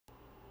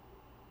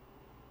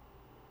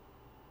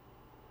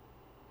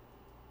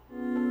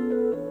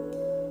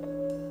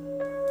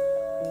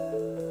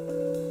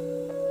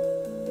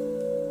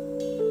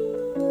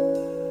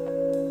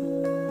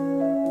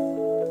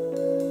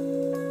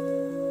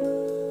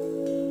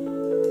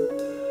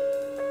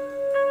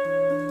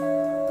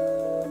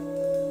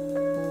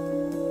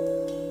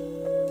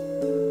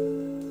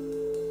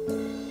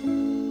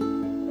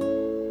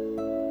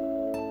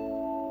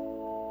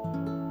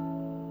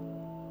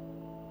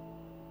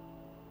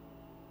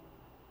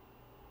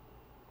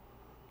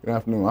Good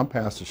afternoon. I'm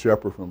Pastor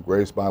Shepherd from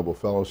Grace Bible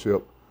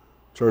Fellowship,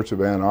 Church of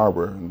Ann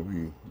Arbor, and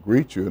we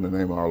greet you in the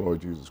name of our Lord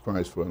Jesus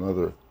Christ for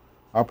another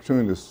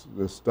opportunity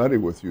to study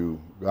with you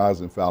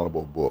God's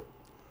infallible book.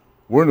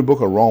 We're in the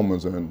book of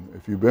Romans, and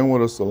if you've been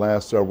with us the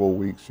last several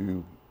weeks,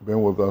 you've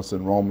been with us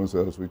in Romans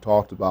as we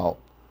talked about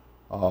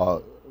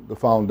the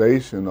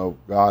foundation of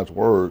God's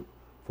Word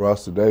for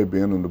us today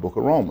being in the book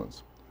of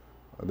Romans.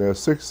 There are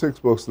six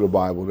books of the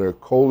Bible. They're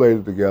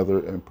collated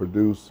together and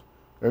produced.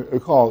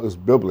 They're called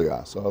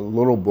biblios,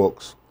 little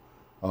books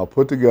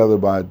put together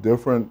by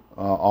different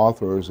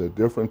authors at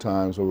different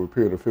times over a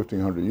period of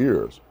 1,500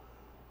 years.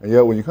 And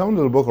yet, when you come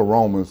to the book of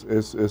Romans,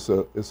 it's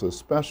a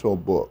special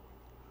book.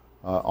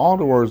 All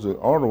the Word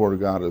of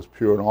God is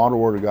pure, and all the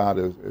Word of God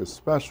is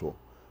special.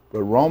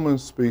 But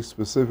Romans speaks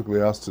specifically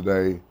to us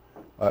today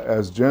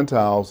as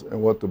Gentiles in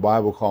what the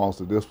Bible calls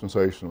the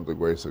dispensation of the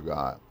grace of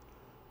God.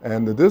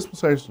 And the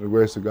dispensation of the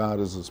grace of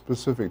God is a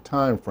specific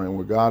time frame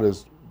where God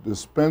is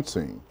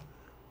dispensing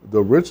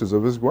the riches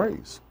of His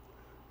grace.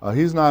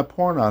 He's not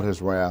pouring out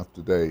His wrath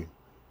today,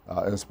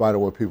 in spite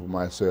of what people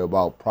might say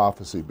about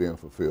prophecy being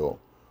fulfilled,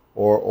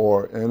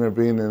 or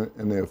intervening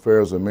in the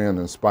affairs of men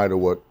in spite of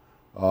what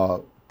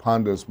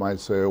pundits might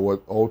say, or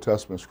what Old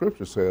Testament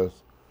Scripture says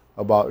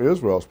about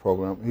Israel's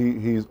program.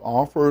 He's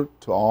offered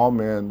to all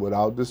men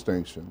without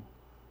distinction,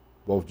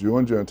 both Jew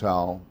and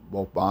Gentile,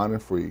 both bond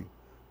and free,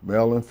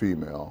 male and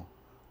female,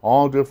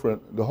 all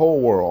different. The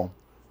whole world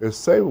is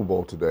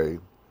savable today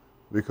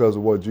because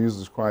of what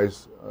Jesus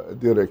Christ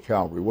did at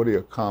Calvary, what He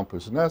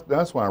accomplished. And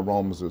that's why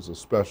Romans is a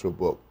special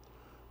book,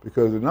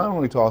 because it not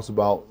only talks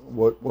about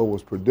what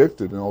was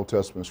predicted in Old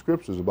Testament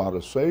Scriptures about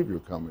a Savior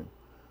coming,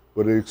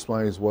 but it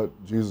explains what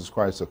Jesus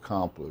Christ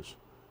accomplished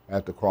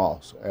at the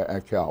cross,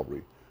 at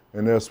Calvary.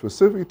 And there are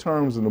specific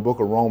terms in the book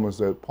of Romans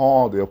that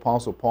Paul, the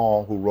Apostle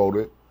Paul, who wrote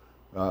it,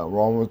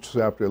 Romans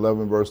chapter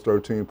 11, verse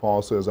 13,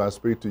 Paul says, I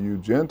speak to you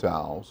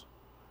Gentiles,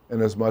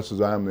 inasmuch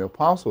as I am the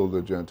apostle of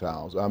the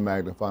Gentiles, I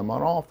magnify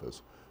mine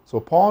office. So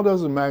Paul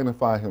doesn't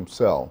magnify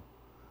himself.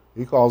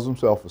 He calls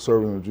himself a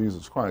servant of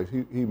Jesus Christ.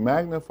 He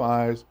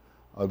magnifies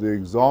the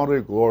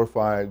exalted,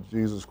 glorified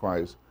Jesus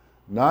Christ,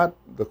 not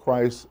the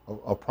Christ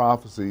of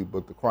prophecy,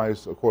 but the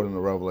Christ according to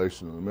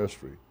revelation of the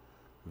mystery.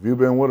 If you've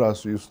been with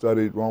us, you've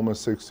studied Romans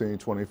 16,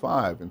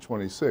 25 and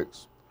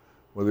 26,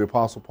 where the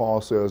Apostle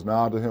Paul says,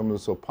 now to Him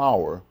is a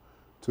power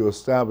to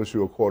establish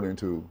you according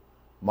to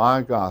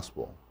my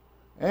gospel,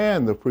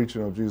 and the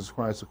preaching of Jesus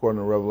Christ according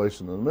to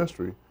revelation of the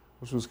mystery,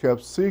 which was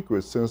kept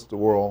secret since the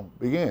world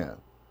began,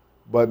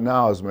 but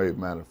now is made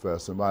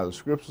manifest, and by the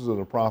scriptures of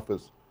the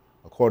prophets,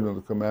 according to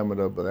the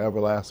commandment of the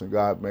everlasting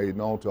God, made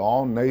known to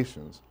all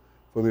nations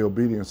for the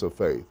obedience of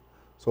faith.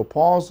 So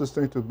Paul's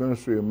distinctive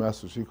ministry and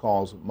message he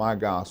calls my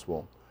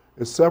gospel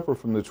is separate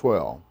from the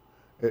 12.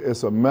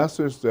 It's a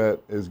message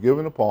that is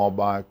given to Paul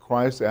by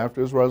Christ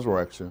after His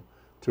resurrection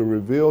to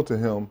reveal to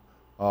him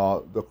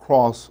the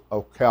cross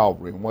of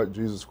Calvary and what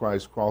Jesus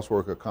Christ's cross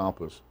work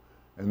accomplished.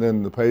 And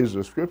then the pages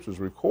of Scriptures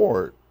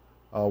record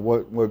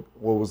what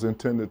was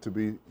intended to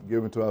be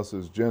given to us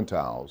as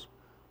Gentiles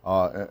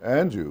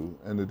and Jew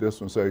in the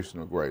dispensation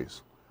of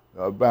grace.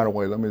 By the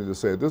way, let me just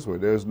say it this way.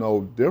 There's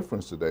no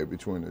difference today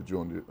between a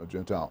Jew and a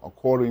Gentile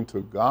according to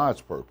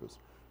God's purpose.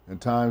 In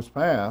times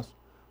past,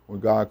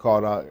 when God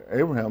called out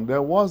Abraham,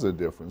 there was a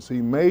difference.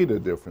 He made a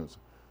difference.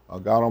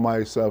 God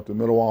Almighty set up the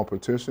middle wall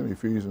partition,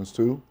 Ephesians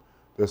 2,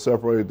 that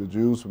separated the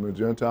Jews from the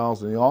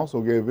Gentiles, and He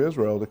also gave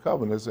Israel the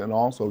covenants and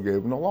also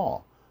gave them the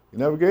law. He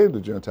never gave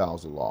the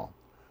Gentiles the law.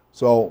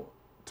 So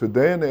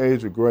today in the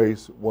age of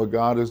grace, what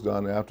God has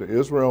done after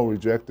Israel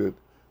rejected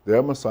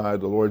their Messiah,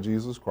 the Lord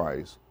Jesus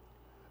Christ,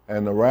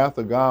 and the wrath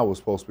of God was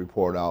supposed to be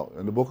poured out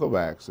in the book of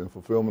Acts in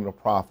fulfillment of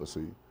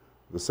prophecy,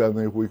 the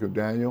 70th week of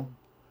Daniel,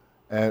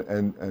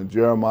 and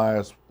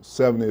Jeremiah's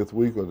 70th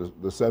week, or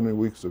the 70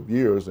 weeks of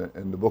years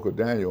in the book of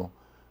Daniel,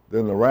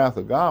 then the wrath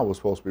of God was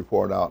supposed to be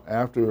poured out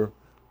after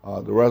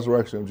the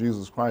resurrection of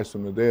Jesus Christ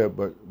from the dead.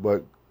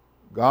 But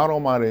God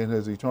Almighty in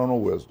His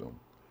eternal wisdom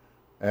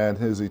and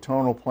His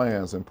eternal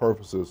plans and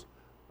purposes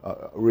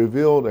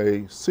revealed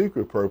a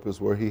secret purpose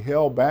where He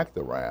held back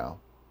the wrath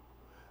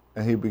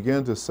and He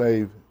began to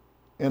save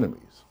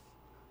enemies.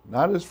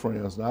 Not His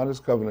friends, not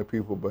His covenant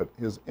people, but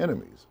His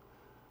enemies.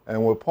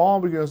 And what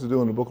Paul begins to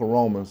do in the book of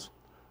Romans,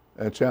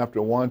 in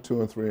chapter 1,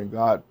 2, and 3,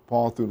 and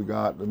Paul through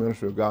the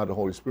ministry of God, the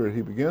Holy Spirit,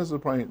 he begins to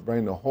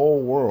bring the whole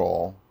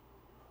world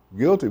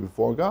guilty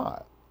before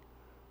God.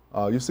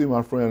 You see,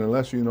 my friend,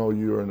 unless you know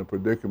you're in a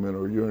predicament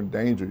or you're in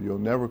danger, you'll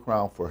never cry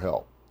out for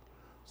help.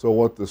 So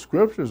what the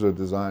Scriptures are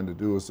designed to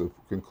do is to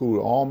conclude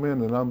all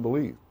men in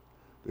unbelief,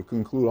 to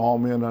conclude all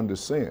men under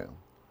sin,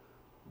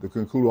 to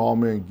conclude all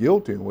men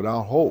guilty and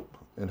without hope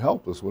and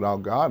helpless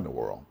without God in the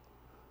world.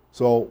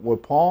 So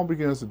what Paul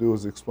begins to do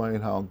is explain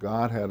how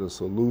God had a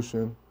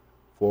solution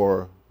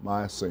for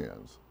my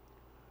sins.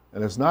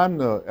 And it's not in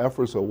the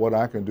efforts of what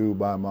I can do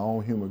by my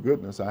own human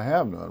goodness. I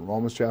have none.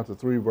 Romans chapter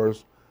 3,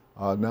 verse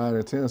 9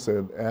 and 10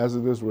 said, as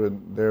it is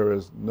written, there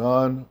is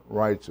none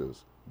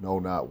righteous, no,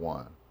 not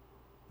one.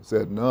 It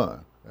said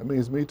none. That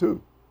means me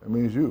too. That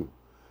means you.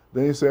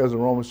 Then he says in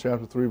Romans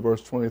chapter 3,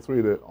 verse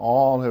 23, that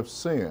all have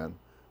sinned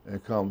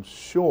and come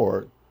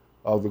short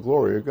of the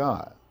glory of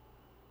God.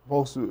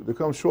 Folks, to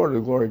come short of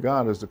the glory of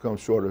God is to come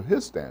short of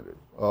his standard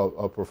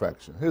of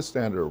perfection, his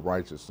standard of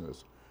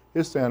righteousness,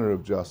 his standard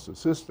of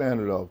justice, his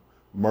standard of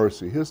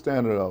mercy, his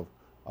standard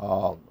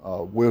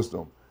of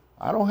wisdom.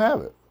 I don't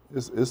have it.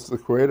 It's the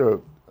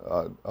creator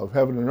of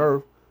heaven and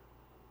earth,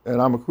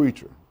 and I'm a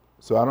creature.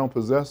 So I don't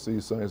possess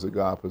these things that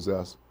God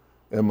possessed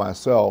in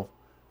myself.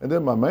 And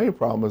then my main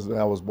problem is that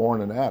I was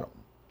born in Adam.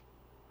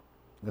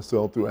 And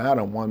so through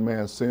Adam, one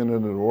man sinned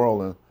into the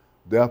world, and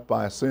death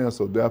by sin,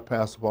 so death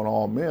passed upon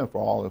all men,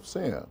 for all have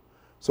sinned.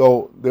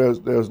 So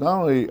there's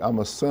not only I'm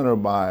a sinner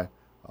by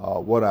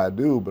what I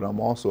do, but I'm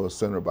also a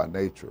sinner by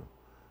nature.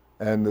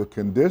 And the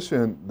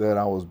condition that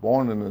I was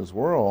born in this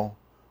world,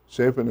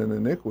 shaping in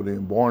iniquity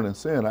and born in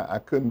sin, I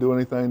couldn't do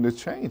anything to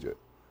change it.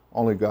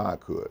 Only God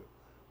could.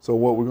 So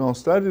what we're going to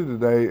study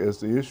today is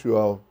the issue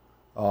of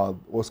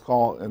what's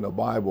called in the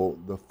Bible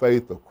the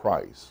faith of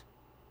Christ.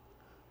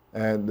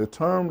 And the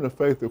term the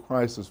faith of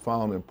Christ is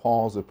found in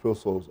Paul's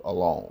epistles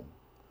alone.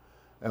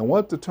 And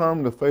what the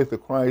term the faith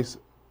of Christ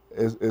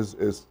is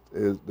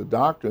the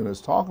doctrine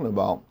is talking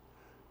about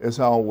is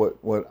how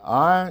what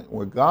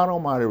God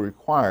Almighty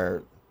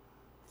required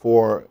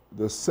for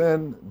the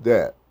sin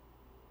debt,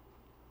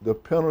 the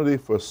penalty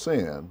for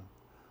sin,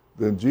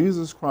 then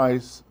Jesus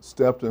Christ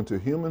stepped into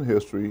human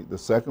history, the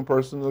second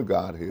person of the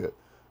Godhead,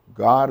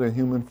 God in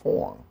human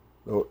form.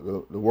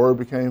 The Word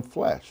became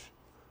flesh,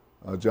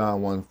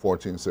 John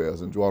 1:14 says,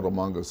 and dwelt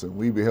among us, and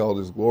we beheld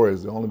his glory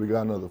as the only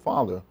begotten of the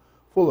Father,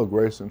 full of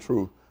grace and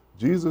truth.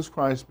 Jesus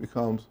Christ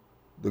becomes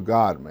the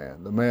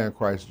God-man, the man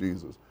Christ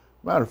Jesus.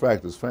 Matter of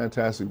fact, this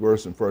fantastic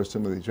verse in 1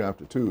 Timothy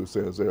chapter 2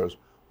 says there's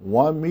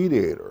one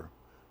mediator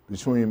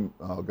between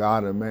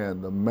God and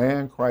man, the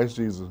man Christ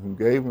Jesus, who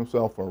gave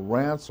himself a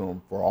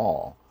ransom for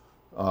all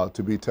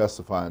to be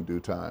testified in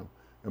due time.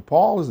 And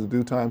Paul is the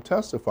due time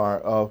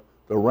testifier of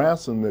the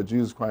ransom that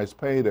Jesus Christ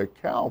paid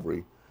at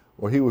Calvary,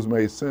 where he was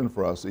made sin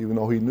for us, even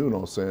though he knew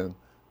no sin,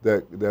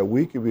 that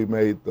we could be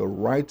made the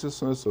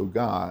righteousness of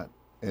God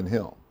in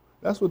him.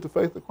 That's what the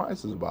faith of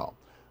Christ is about.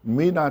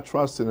 Me not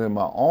trusting in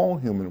my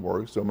own human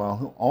works or my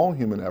own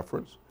human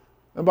efforts.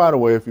 And by the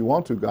way, if you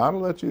want to, God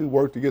will let you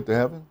work to get to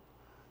heaven,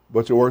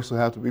 but your works will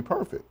have to be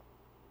perfect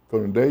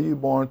from the day you're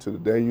born to the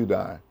day you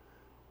die.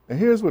 And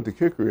here's what the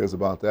kicker is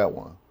about that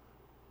one.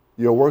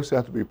 Your works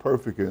have to be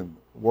perfect in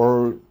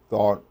word,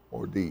 thought,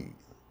 or deed.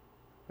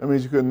 That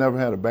means you could never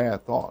had a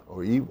bad thought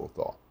or evil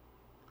thought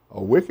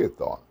or wicked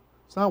thought.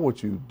 It's not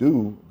what you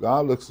do.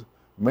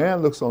 Man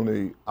looks on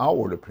the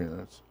outward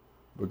appearance,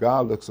 but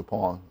God looks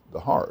upon the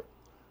heart.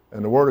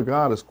 And the Word of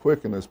God is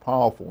quick and is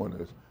powerful and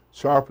is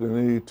sharper than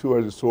any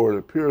two-edged sword.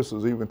 It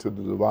pierces even to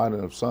the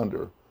dividing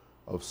asunder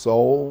of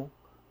soul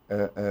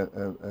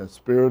and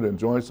spirit and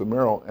joints and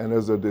marrow, and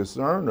is a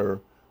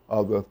discerner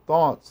of the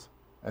thoughts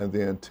and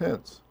the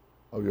intents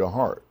of your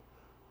heart.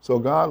 So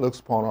God looks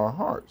upon our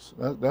hearts.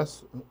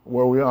 That's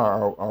where we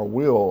are, our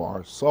will,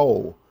 our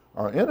soul,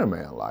 our inner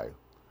man life.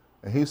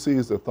 And he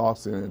sees the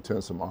thoughts and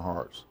intents of my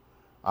hearts.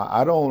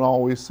 I don't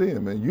always see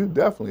him, and you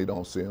definitely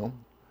don't see him.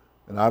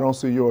 And I don't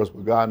see yours,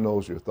 but God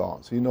knows your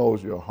thoughts. He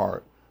knows your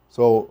heart.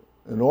 So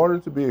in order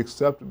to be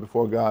accepted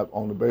before God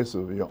on the basis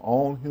of your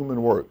own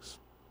human works,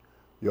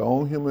 your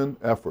own human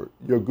effort,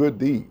 your good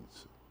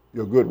deeds,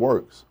 your good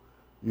works,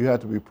 you have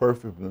to be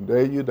perfect from the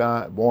day you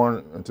die,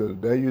 born until the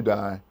day you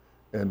die,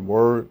 in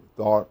word,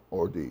 thought,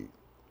 or deed.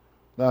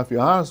 Now, if you're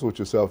honest with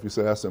yourself, you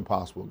say, that's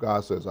impossible.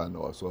 God says, I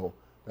know it. So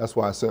that's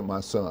why I sent my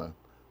son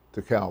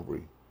to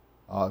Calvary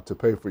to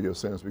pay for your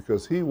sins,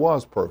 because he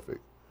was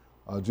perfect.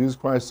 Jesus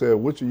Christ said,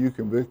 which of you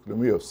convicted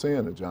me of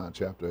sin in John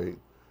chapter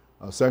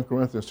 8? 2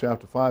 Corinthians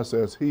chapter 5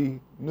 says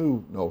he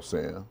knew no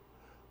sin.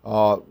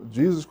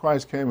 Jesus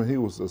Christ came and he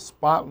was the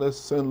spotless,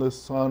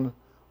 sinless Son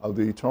of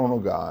the eternal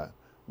God.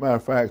 Matter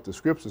of fact, the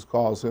scriptures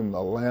calls him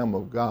the Lamb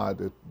of God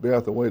that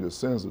beareth away the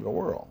sins of the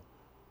world.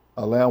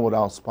 A lamb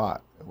without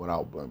spot and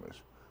without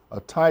blemish. A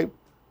type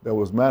that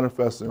was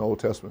manifested in Old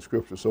Testament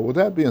scripture. So with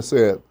that being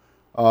said,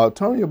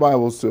 turn your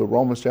Bibles to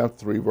Romans chapter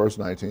 3, verse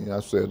 19. I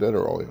said that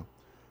earlier.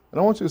 And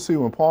I want you to see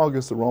when Paul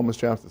gets to Romans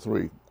chapter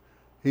 3,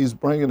 he's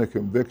bringing a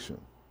conviction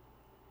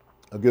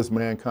against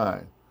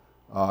mankind,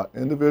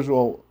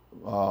 individual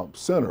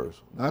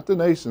sinners, not the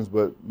nations,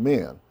 but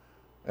men.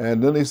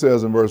 And then he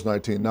says in verse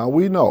 19, now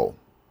we know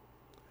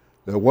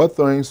that what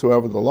things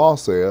soever the law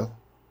saith,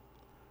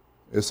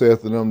 it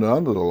saith to them that are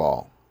under the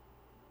law,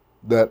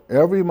 that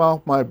every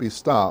mouth might be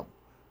stopped,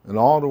 and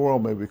all the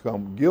world may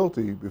become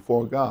guilty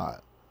before God.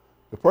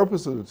 The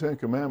purpose of the Ten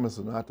Commandments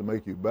is not to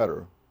make you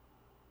better,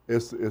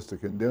 it's to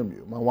condemn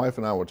you. My wife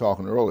and I were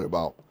talking earlier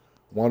about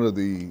one of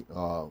the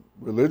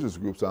religious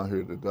groups out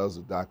here that does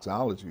a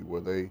doxology,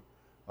 where they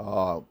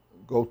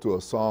go to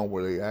a song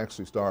where they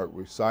actually start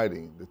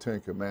reciting the Ten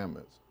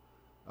Commandments.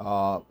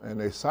 And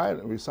they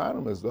recite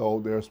them as though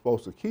they're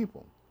supposed to keep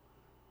them.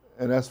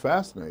 And that's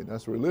fascinating.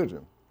 That's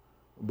religion.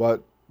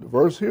 But the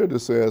verse here that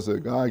says that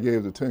God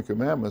gave the Ten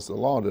Commandments, the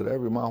law, that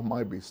every mouth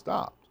might be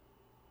stopped.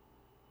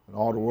 and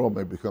all the world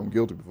may become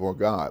guilty before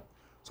God.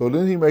 So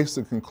then he makes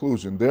the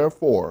conclusion,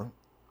 therefore,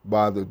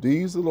 by the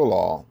deeds of the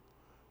law,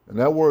 and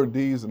that word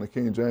deeds in the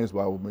King James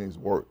Bible means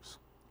works.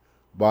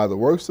 By the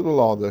works of the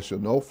law there shall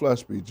no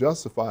flesh be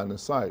justified in the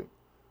sight,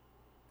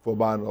 for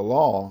by the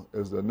law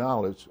is the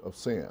knowledge of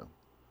sin.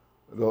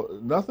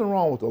 Nothing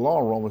wrong with the law,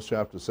 Romans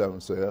chapter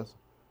 7 says.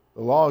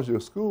 The law is your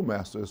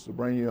schoolmaster, is to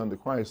bring you under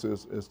Christ.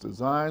 It's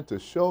designed to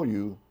show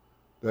you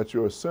that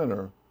you're a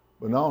sinner,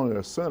 but not only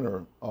a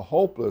sinner, a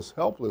hopeless,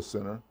 helpless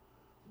sinner,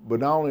 but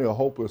not only a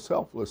hopeless,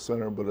 helpless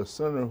sinner, but a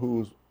sinner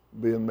who's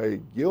being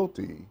made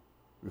guilty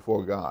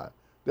before God.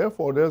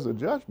 Therefore, there's a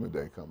judgment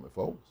day coming,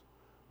 folks.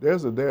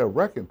 There's a day of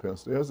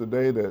recompense. There's a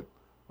day that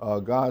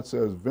God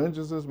says,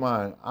 vengeance is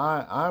mine,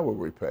 I will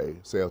repay,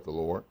 saith the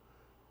Lord.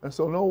 And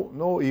so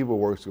no evil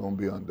works are going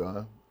to be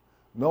undone.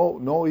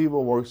 No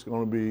evil works are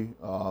going to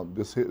be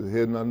just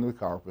hidden under the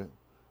carpet,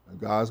 and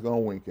God's going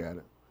to wink at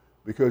it,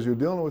 because you're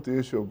dealing with the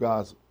issue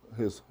of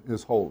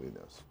His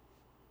holiness.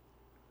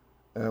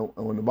 And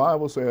when the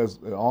Bible says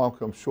that all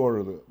comes short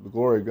of the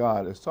glory of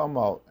God, it's talking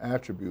about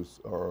attributes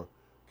or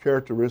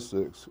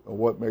characteristics of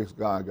what makes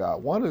God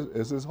God. One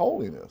is His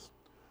holiness.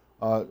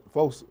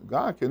 Folks,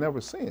 God can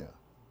never sin.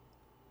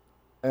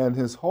 And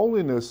His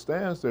holiness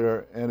stands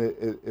there, and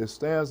it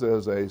stands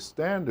as a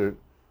standard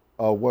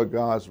of what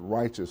God's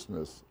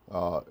righteousness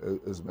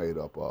is made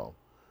up of.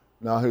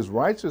 Now, His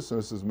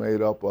righteousness is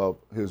made up of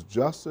His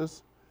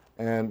justice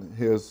and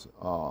His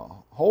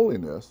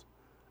holiness.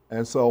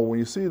 And so when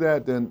you see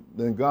that,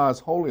 then God's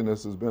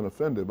holiness has been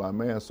offended by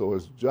man, so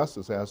His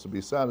justice has to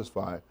be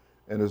satisfied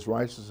and His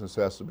righteousness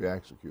has to be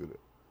executed.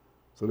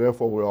 So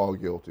therefore, we're all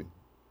guilty.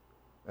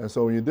 And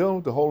so when you're dealing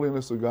with the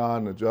holiness of God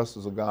and the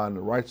justice of God and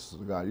the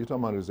righteousness of God, you're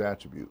talking about His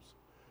attributes.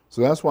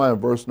 So that's why in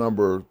verse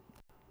number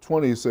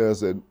 20 he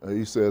says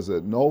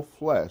that no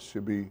flesh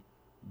should be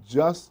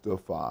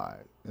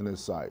justified in His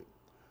sight.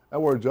 That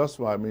word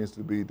justified means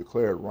to be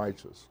declared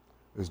righteous.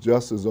 It's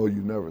just as though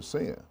you never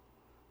sinned.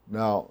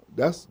 Now,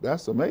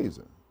 that's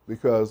amazing,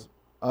 because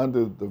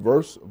under the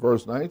verse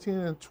 19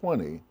 and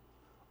 20,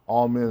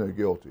 all men are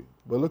guilty.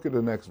 But look at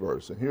the next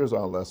verse, and here's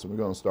our lesson. We're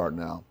going to start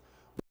now.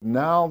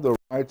 Now the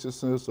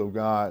righteousness of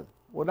God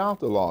without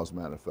the law is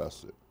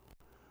manifested,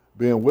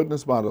 being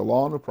witnessed by the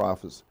law and the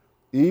prophets,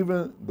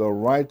 even the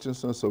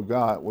righteousness of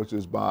God, which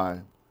is by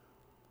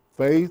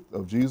faith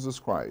of Jesus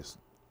Christ.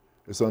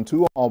 It's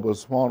unto all, but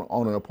it's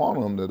on and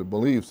upon them that it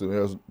believes,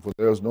 for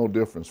there is no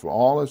difference. For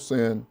all have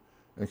sinned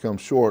and come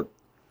short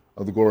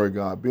of the glory of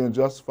God, being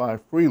justified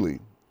freely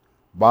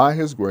by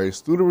His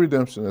grace through the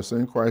redemption that's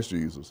in Christ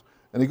Jesus.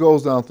 And he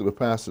goes down to the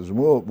passage, and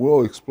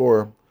we'll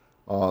explore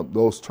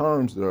those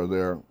terms that are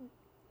there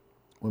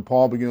when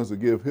Paul begins to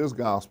give his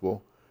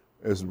gospel.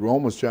 It's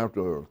Romans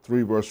chapter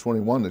 3, verse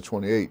 21 to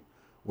 28,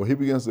 where he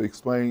begins to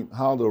explain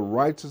how the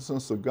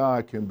righteousness of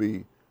God can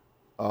be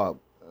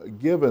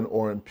given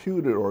or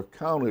imputed or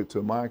counted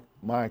to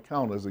my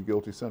account as a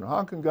guilty sinner.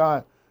 How can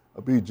God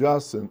be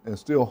just and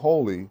still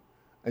holy,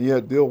 and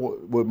yet deal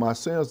with my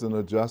sins in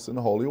a just and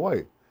a holy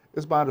way?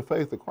 It's by the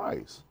faith of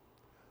Christ.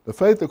 The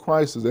faith of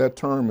Christ is that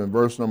term in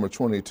verse number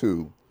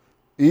 22,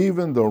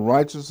 even the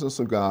righteousness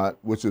of God,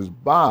 which is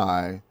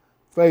by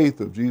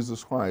faith of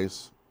Jesus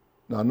Christ.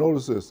 Now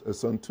notice this,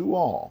 it's unto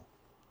all,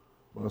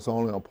 but it's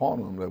only upon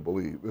them that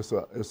believe. It's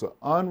an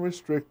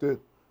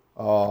unrestricted,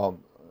 no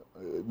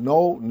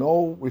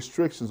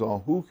restrictions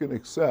on who can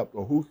accept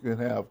or who can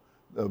have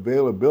the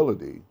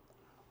availability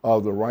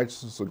of the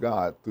righteousness of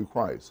God through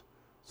Christ.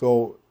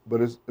 So,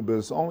 but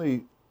it's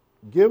only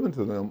given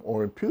to them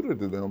or imputed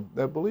to them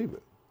that believe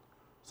it.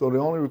 So the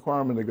only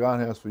requirement that God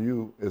has for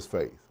you is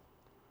faith.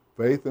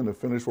 Faith in the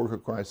finished work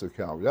of Christ at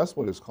Calvary. That's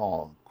what it's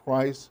called,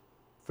 Christ's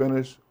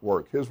finished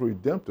work, His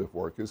redemptive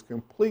work, His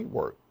complete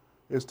work,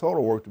 His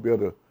total work, to be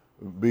able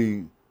to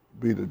be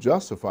to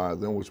justify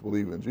them which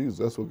believe in Jesus.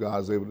 That's what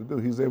God's able to do.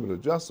 He's able to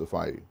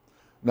justify you.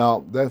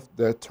 Now,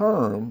 that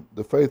term,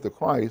 the faith of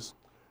Christ,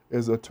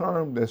 is a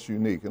term that's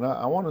unique. And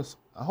I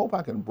hope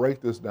I can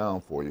break this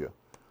down for you,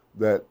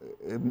 that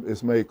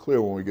it's made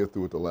clear when we get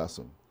through with the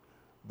lesson.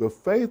 The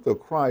faith of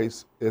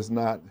Christ is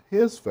not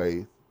His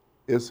faith,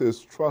 it's His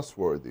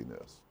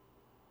trustworthiness.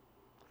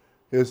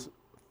 His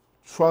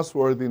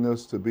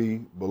trustworthiness to be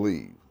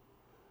believed.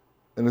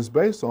 And it's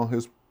based on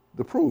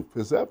the proof,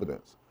 His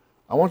evidence.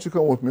 I want you to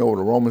come with me over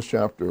to Romans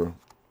chapter,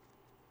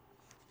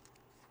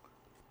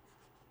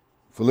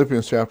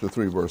 Philippians chapter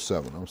 3, verse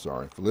 7. I'm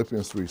sorry,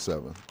 Philippians 3,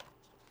 7.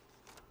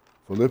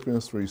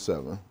 Philippians 3,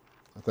 7.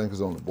 I think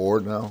it's on the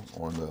board now,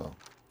 on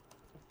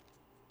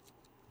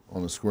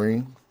the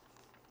screen.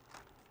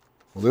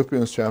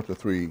 Philippians chapter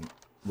 3,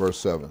 verse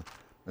 7.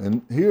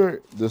 And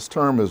here, this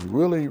term is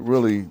really,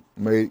 really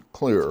made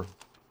clear.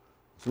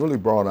 It's really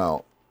brought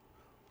out.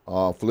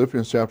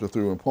 Philippians chapter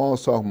 3, when Paul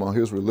is talking about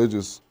his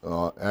religious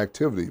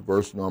activity,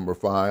 verse number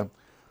 5,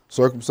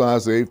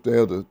 circumcised the 8th day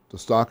of the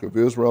stock of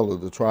Israel, of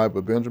the tribe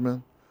of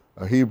Benjamin,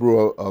 a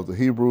Hebrew of the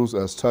Hebrews,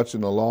 as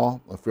touching the law,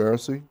 a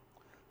Pharisee,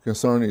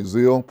 concerning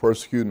zeal,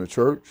 persecuting the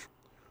church,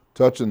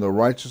 touching the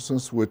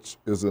righteousness which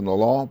is in the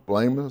law,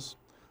 blameless.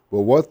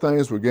 But what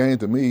things were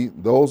gained to me,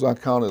 those I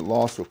counted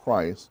loss for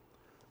Christ.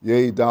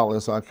 Yea,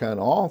 doubtless I count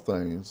all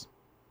things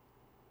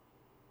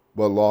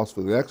but loss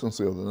for the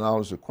excellency of the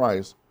knowledge of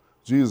Christ,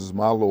 Jesus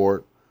my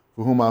Lord,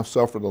 for whom I've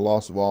suffered the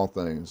loss of all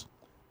things,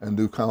 and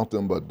do count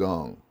them but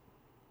dung,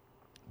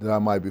 that I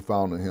might be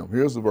found in him.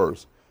 Here's the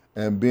verse.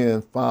 And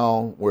being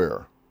found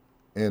where?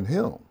 In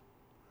him.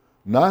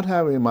 Not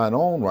having mine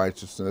own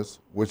righteousness,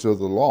 which is of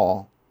the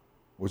law,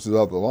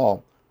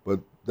 but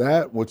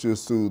that which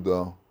is through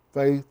the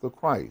faith of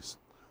Christ,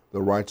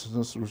 the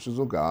righteousness which is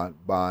of God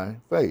by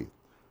faith.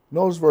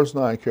 Notice verse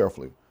 9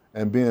 carefully.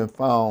 And being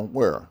found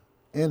where?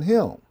 In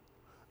him.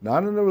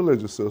 Not in the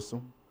religious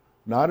system,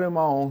 not in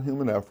my own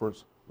human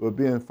efforts, but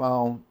being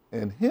found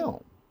in him.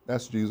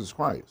 That's Jesus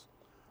Christ.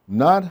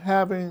 Not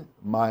having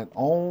mine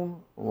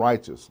own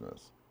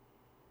righteousness,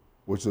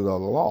 which is of the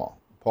law.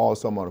 Paul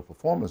is talking about a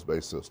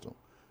performance-based system.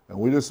 And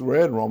we just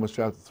read in Romans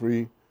chapter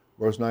 3,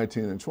 verse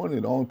 19 and 20,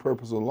 the only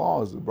purpose of the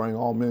law is to bring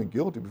all men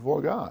guilty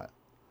before God.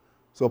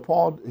 So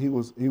Paul, he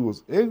was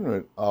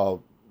ignorant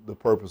of the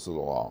purpose of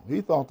the law.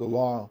 He thought the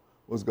law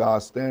was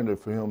God's standard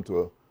for him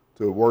to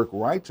work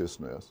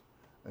righteousness,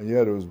 and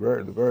yet it was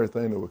the very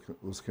thing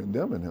that was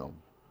condemning him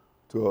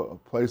to a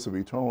place of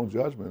eternal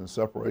judgment and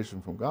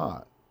separation from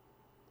God.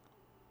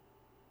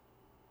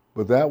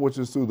 But that which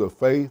is through the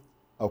faith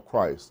of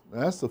Christ,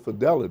 and that's the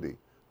fidelity.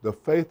 The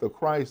faith of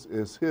Christ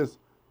is his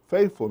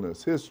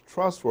faithfulness, his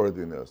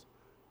trustworthiness,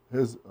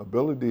 his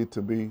ability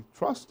to be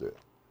trusted.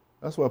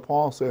 That's why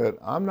Paul said,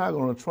 I'm not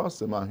going to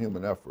trust in my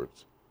human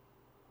efforts,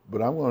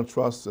 but I'm going to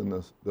trust in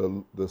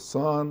the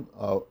Son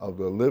of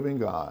the living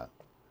God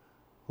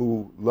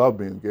who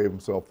loved me and gave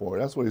himself for it.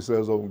 That's what he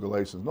says over in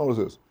Galatians. Notice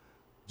this.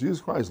 Jesus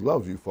Christ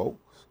loves you,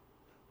 folks.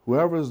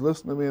 Whoever is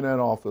listening to me in that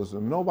office, if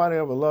nobody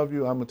ever loved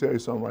you, I'm going to tell you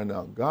something right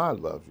now. God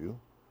loves you.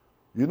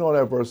 You know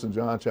that verse in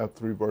John chapter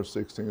 3, verse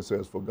 16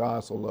 says, for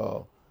God so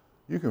loved.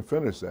 You can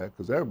finish that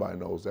because everybody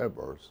knows that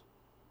verse.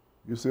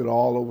 You see it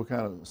all over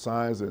kind of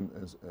signs in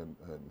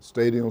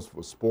stadiums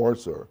for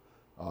sports or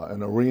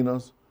in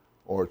arenas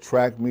or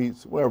track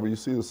meets, wherever you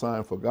see the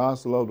sign, for God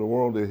so loved the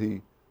world that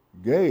he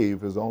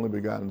gave his only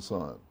begotten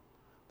Son,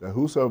 that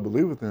whosoever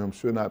believeth in him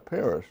should not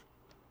perish,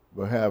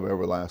 but have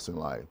everlasting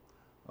life.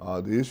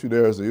 The issue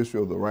there is the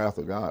issue of the wrath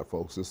of God,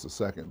 folks. It's the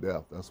second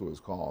death. That's what it's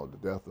called,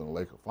 the death in the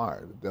lake of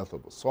fire, the death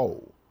of a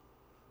soul.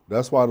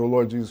 That's why the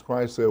Lord Jesus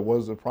Christ said, what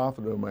is the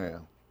profit of man?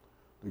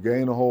 To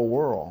gain the whole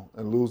world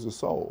and lose his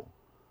soul.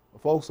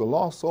 Folks, a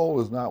lost soul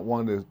is not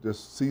one that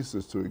just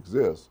ceases to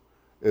exist.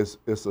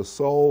 It's a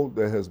soul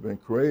that has been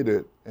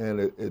created, and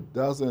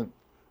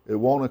it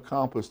won't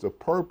accomplish the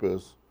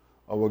purpose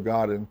of what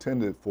God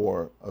intended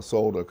for a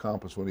soul to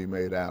accomplish when he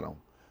made Adam.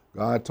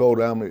 God told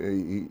Adam,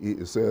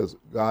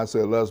 God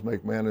said, let us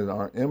make man in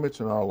our image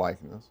and our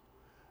likeness.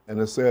 And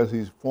it says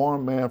he's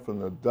formed man from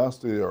the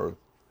dust of the earth.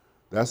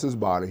 That's his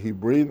body. He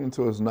breathed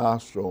into his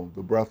nostril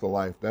the breath of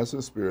life. That's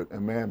his spirit,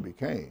 and man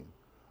became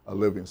a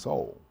living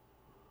soul.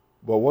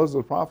 But what's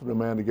the profit of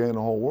man to gain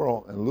the whole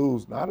world and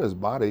lose not his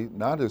body,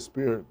 not his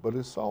spirit, but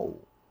his soul?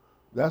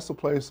 That's the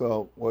place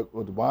of what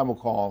the Bible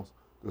calls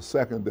the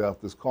second death.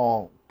 It's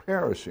called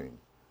perishing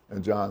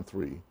in John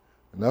 3.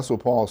 And that's what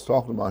Paul's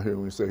talking about here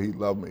when he said he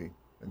loved me.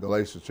 In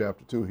Galatians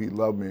chapter 2, he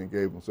loved me and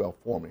gave himself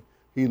for me.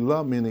 He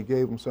loved me and he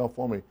gave himself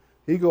for me.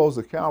 He goes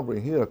to Calvary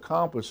and he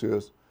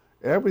accomplishes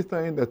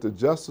everything that the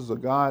justice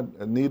of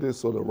God needed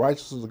so the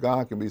righteousness of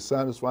God can be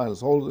satisfied, his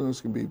holiness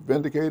can be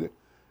vindicated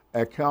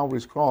at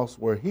Calvary's cross,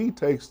 where he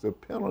takes the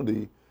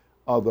penalty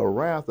of the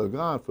wrath of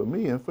God for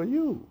me and for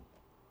you.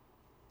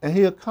 And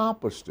he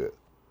accomplished it.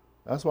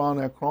 That's why on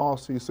that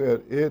cross he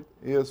said, it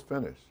is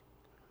finished.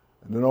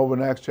 And then over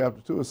in Acts chapter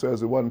 2, it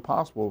says it wasn't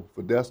possible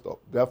for death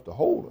to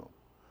hold him.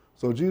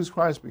 So Jesus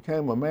Christ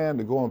became a man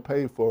to go and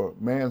pay for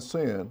man's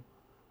sin,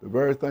 the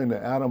very thing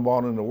that Adam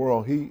brought in the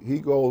world. He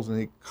goes and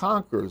he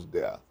conquers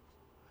death,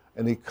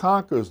 and he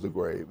conquers the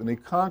grave, and he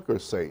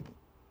conquers Satan,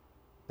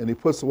 and he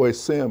puts away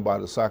sin by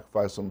the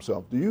sacrifice of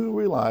himself. Do you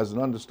realize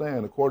and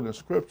understand, according to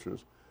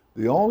scriptures,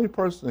 the only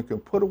person that can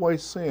put away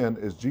sin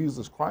is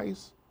Jesus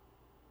Christ?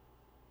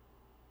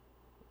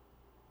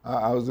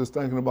 I was just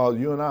thinking about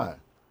you and I.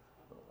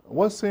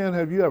 What sin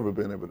have you ever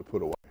been able to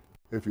put away,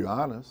 if you're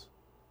honest?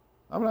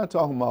 I'm not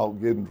talking about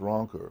getting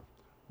drunk or,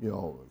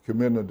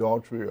 committing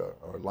adultery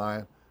or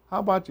lying. How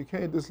about you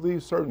can't just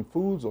leave certain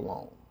foods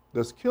alone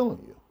that's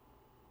killing you?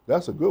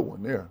 That's a good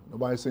one there.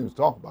 Nobody seems to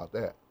talk about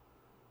that.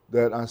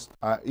 That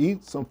I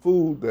eat some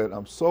food that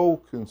I'm so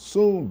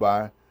consumed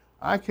by,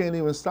 I can't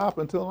even stop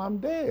until I'm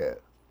dead.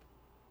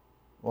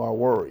 Or I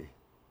worry.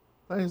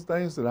 Things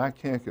that I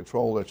can't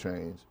control or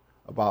change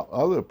about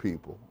other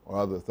people or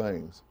other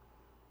things.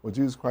 Well,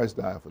 Jesus Christ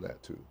died for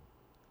that too.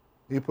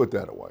 He put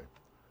that away.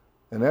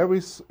 And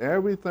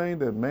everything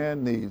that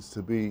man needs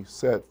to be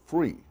set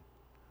free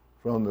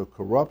from the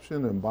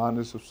corruption and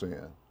bondage of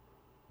sin,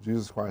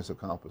 Jesus Christ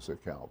accomplished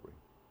at Calvary.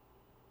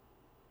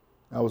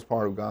 That was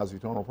part of God's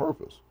eternal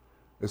purpose.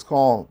 It's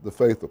called the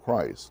faith of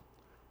Christ.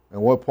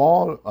 And what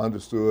Paul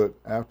understood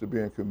after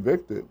being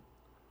convicted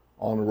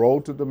on the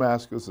road to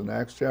Damascus in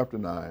Acts chapter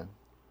 9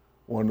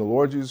 when the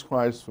Lord Jesus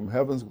Christ from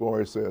heaven's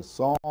glory says,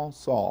 Saul,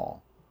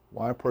 Saul,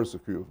 why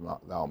persecutest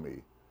thou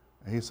me?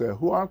 And he said,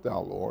 who art thou,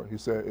 Lord? He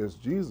said, it's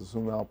Jesus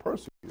whom thou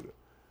persecuted.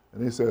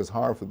 And he said, it's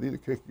hard for thee to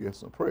kick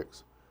against some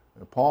pricks.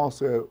 And Paul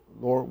said,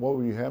 Lord, what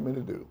will you have me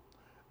to do?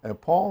 And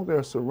Paul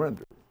there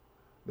surrendered.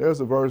 There's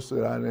a verse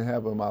that I didn't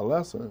have in my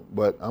lesson,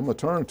 but I'm going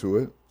to turn to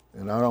it.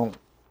 And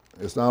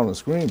it's not on the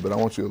screen, but I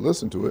want you to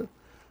listen to it.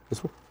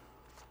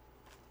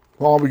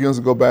 Paul begins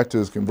to go back to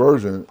his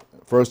conversion.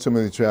 1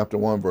 Timothy chapter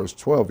 1, verse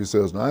 12, he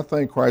says, and I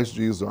thank Christ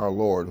Jesus our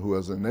Lord, who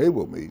has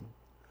enabled me,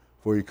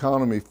 for he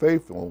counted me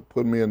faithful,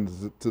 put me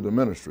into the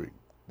ministry.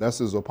 That's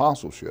his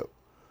apostleship.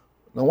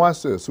 Now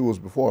watch this, who was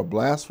before a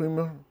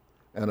blasphemer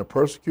and a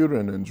persecutor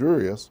and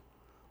injurious,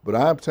 but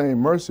I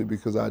obtained mercy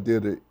because I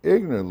did it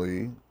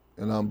ignorantly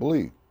in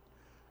unbelief.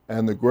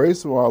 And the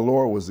grace of our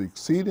Lord was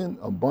exceeding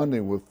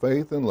abundant with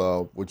faith and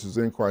love, which is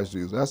in Christ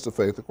Jesus. That's the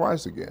faith of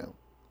Christ again.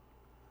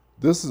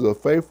 This is a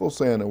faithful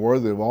saying and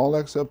worthy of all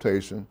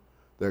acceptation,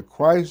 that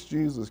Christ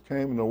Jesus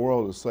came in the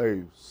world to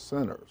save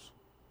sinners.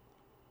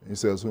 And he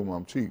says, whom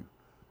I'm chief.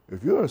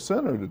 If you're a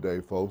sinner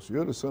today, folks,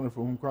 you're the sinner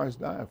for whom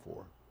Christ died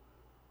for.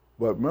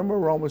 But remember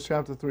Romans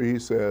chapter 3, he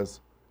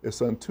says,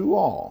 it's unto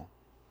all,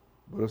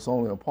 but it's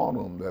only upon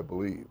them that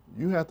believe.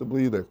 You have to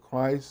believe that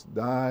Christ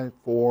died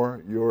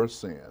for your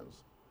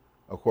sins,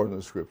 according to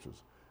the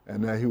scriptures,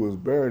 and that he was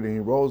buried and he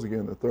rose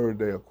again the third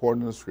day,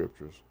 according to the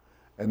scriptures.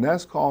 And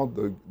that's called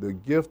the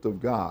gift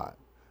of God.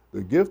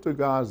 The gift of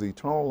God is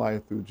eternal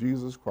life through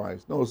Jesus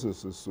Christ. Notice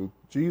this, is through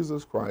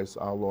Jesus Christ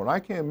our Lord.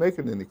 I can't make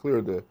it any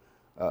clearer to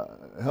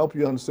help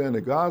you understand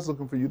that God's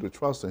looking for you to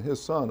trust in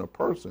his son, a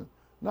person,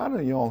 not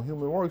in your own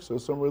human works or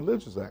some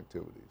religious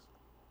activities,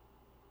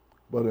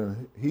 but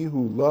in he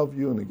who loved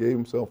you and he gave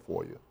himself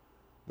for you,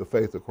 the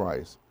faith of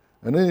Christ.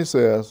 And then he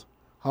says,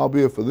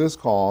 howbeit for this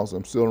cause,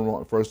 I'm still in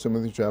 1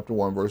 Timothy chapter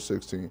 1, verse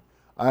 16,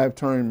 I have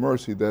turned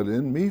mercy that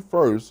in me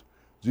first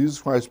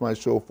Jesus Christ might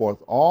show forth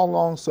all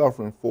long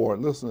suffering for,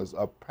 listen to this,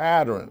 a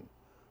pattern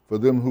for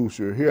them who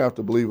should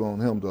hereafter believe on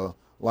him to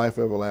life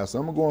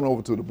everlasting. I'm going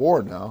over to the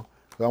board now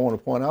because I want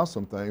to point out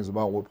some things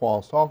about what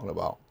Paul's talking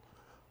about.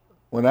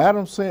 When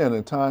Adam sinned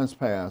in times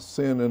past,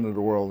 sin entered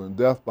the world and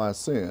death by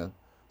sin,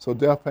 so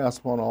death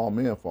passed upon all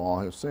men for all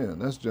have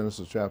sinned. That's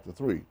Genesis chapter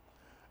 3.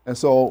 And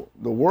so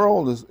the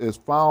world is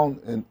found,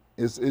 and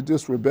it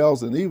just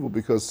rebels in evil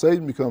because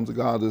Satan becomes the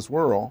god of this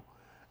world,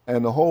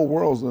 and the whole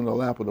world's in the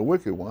lap of the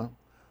wicked one.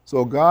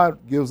 So God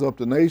gives up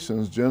the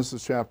nations,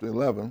 Genesis chapter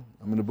 11.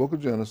 I'm in the book of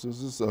Genesis.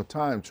 This is a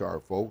time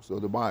chart, folks,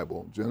 of the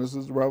Bible.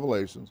 Genesis to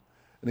Revelations.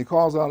 And he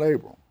calls out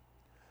Abram.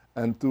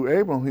 And through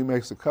Abram, he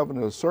makes a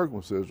covenant of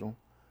circumcision,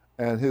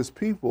 and his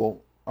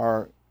people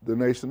are the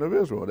nation of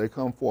Israel. They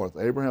come forth,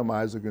 Abraham,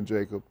 Isaac, and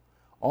Jacob,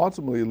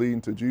 ultimately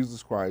leading to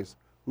Jesus Christ,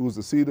 who is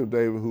the seed of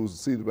David, who is the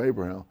seed of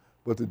Abraham.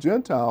 But the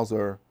Gentiles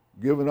are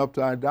given up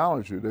to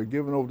idolatry. They're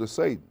given over to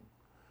Satan.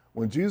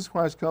 When Jesus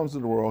Christ comes to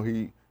the world,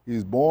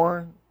 he's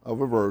born of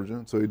a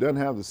virgin, so he doesn't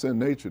have the sin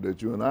nature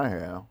that you and I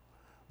have,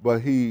 but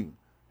he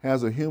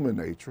has a human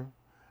nature,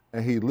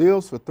 and he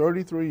lives for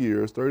 33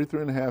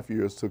 and a half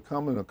years to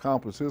come and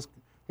accomplish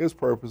his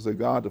purpose that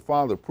God the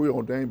Father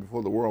preordained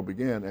before the world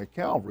began at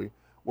Calvary,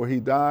 where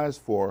he dies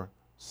for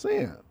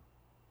sin.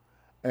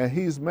 And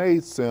he's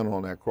made sin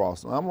on that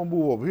cross. And I'm going to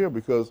move over here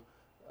because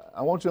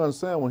I want you to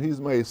understand when he's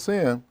made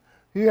sin,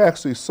 he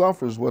actually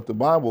suffers what the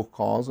Bible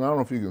calls, and I don't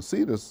know if you can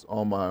see this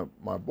on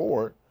my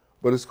board,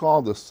 but it's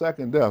called the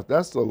second death.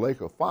 That's the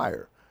lake of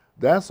fire.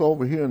 That's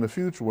over here in the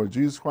future where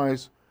Jesus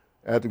Christ,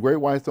 at the great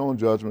white throne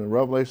judgment in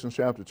Revelation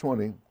chapter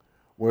 20,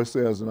 where it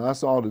says, and I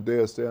saw the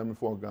dead standing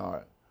before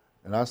God.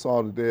 And I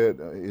saw the dead,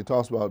 it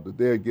talks about the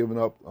dead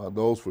giving up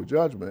those for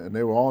judgment, and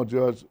they were all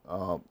judged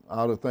out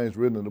of things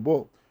written in the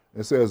book.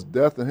 It says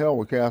death and hell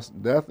were cast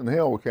in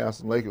the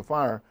lake of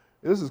fire.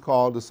 This is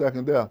called the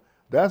second death.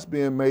 That's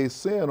being made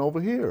sin over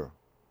here.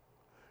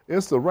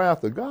 It's the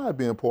wrath of God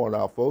being poured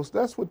out, folks.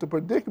 That's what the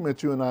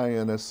predicament you and I are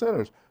in as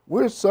sinners.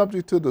 We're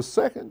subject to the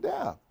second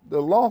death, the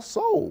lost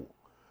soul.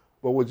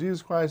 But what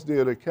Jesus Christ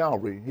did at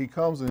Calvary, he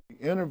comes and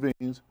he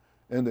intervenes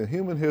in the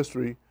human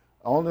history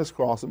on this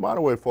cross. And by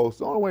the way, folks,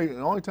 the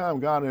only time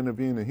God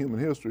intervened in human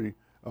history,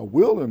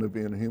 will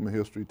intervene in human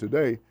history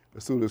today,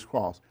 is through this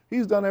cross.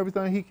 He's done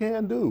everything he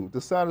can do to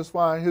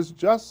satisfy his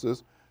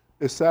justice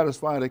is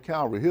satisfied at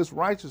Calvary. His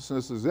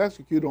righteousness is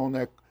executed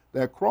on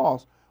that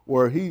cross,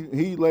 where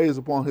he lays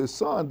upon his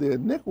son the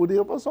iniquity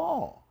of us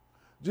all.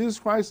 Jesus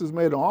Christ has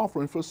made an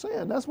offering for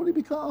sin. That's what he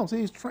becomes.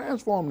 He's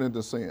transformed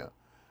into sin.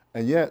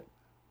 And yet,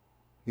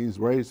 he's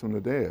raised from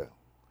the dead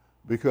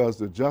because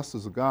the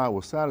justice of God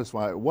was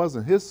satisfied. It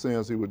wasn't his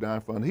sins he was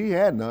dying for, and he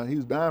had none.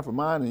 He's dying for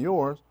mine and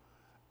yours.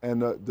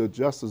 And the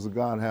justice of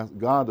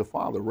God the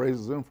Father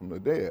raises him from the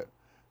dead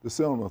to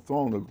sit on the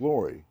throne of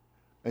glory.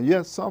 And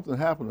yet something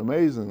happened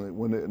amazingly.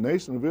 When the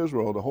nation of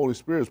Israel, the Holy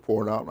Spirit is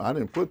poured out, and I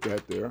didn't put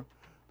that there.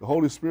 The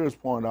Holy Spirit is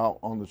poured out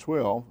on the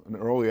 12 in the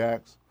early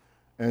Acts.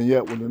 And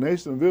yet when the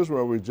nation of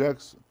Israel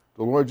rejects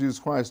the Lord Jesus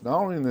Christ,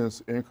 not only in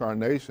his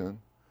incarnation,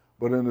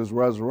 but in his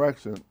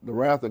resurrection, the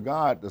wrath of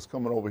God that's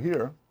coming over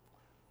here,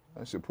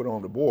 I should put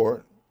on the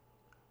board,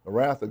 The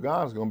wrath of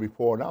God is going to be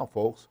poured out,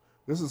 folks.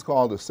 This is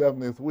called the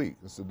 70th week.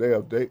 It's the day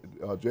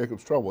of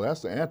Jacob's trouble.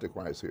 That's the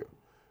Antichrist here.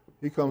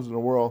 He comes in the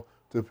world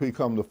to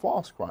become the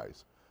false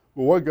Christ.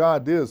 But what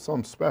God did is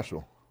something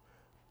special.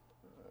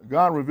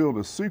 God revealed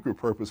a secret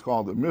purpose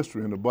called the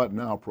mystery in the But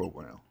Now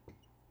program,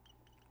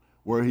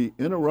 where he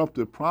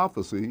interrupted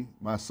prophecy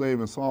by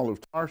saving Saul of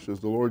Tarshish,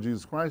 the Lord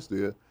Jesus Christ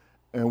did,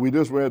 and we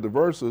just read the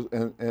verses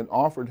and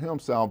offered him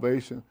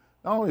salvation,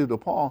 not only to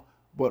Paul,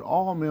 but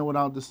all men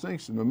without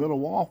distinction. The middle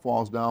wall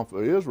falls down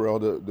for Israel.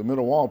 The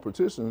middle wall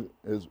partition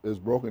is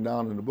broken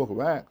down in the book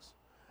of Acts,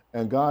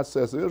 and God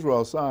sets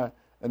Israel aside,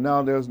 and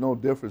now there's no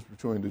difference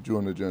between the Jew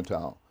and the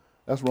Gentile.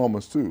 That's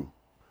Romans 2.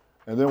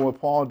 And then what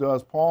Paul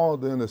does, Paul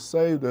then is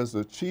saved as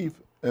the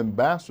chief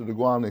ambassador to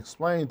go out and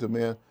explain to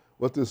men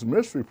what this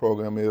mystery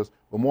program is,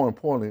 but more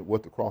importantly,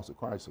 what the cross of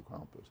Christ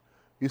accomplished.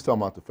 He's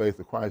talking about the faith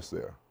of Christ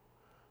there.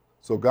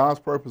 So God's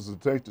purpose is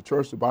to take the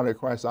church, the body of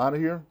Christ, out of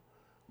here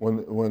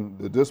when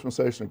the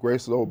dispensation of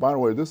grace is over. By the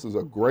way, this is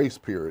a grace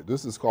period.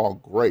 This is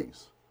called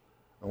grace.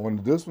 And when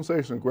the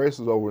dispensation of grace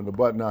is over in the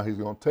But Now, he's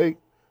going to take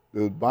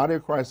the body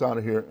of Christ out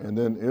of here, and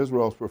then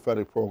Israel's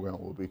prophetic program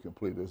will be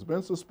completed. It's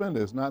been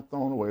suspended. It's not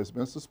thrown away. It's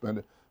been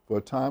suspended for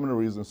a time and a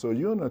reason. So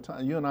you and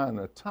I in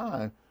a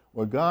time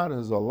where God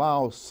has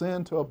allowed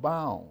sin to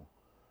abound.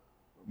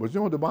 But you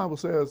know what the Bible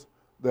says?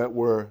 That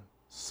where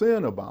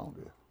sin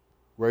abounded,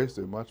 grace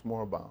did much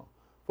more abound.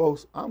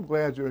 Folks, I'm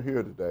glad you're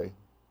here today.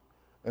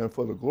 And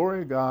for the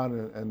glory of God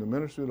and the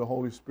ministry of the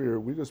Holy Spirit,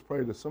 we just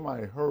pray that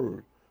somebody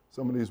heard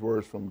some of these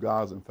words from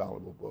God's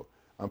infallible book.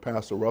 I'm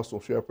Pastor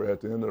Russell Shepard.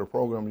 At the end of the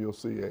program, you'll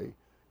see an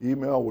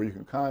email where you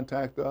can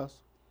contact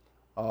us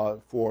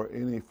for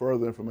any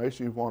further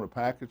information. If you want a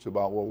package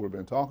about what we've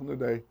been talking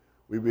today,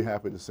 we'd be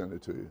happy to send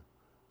it to you.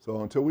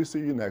 So until we see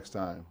you next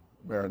time,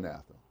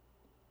 Maranatha.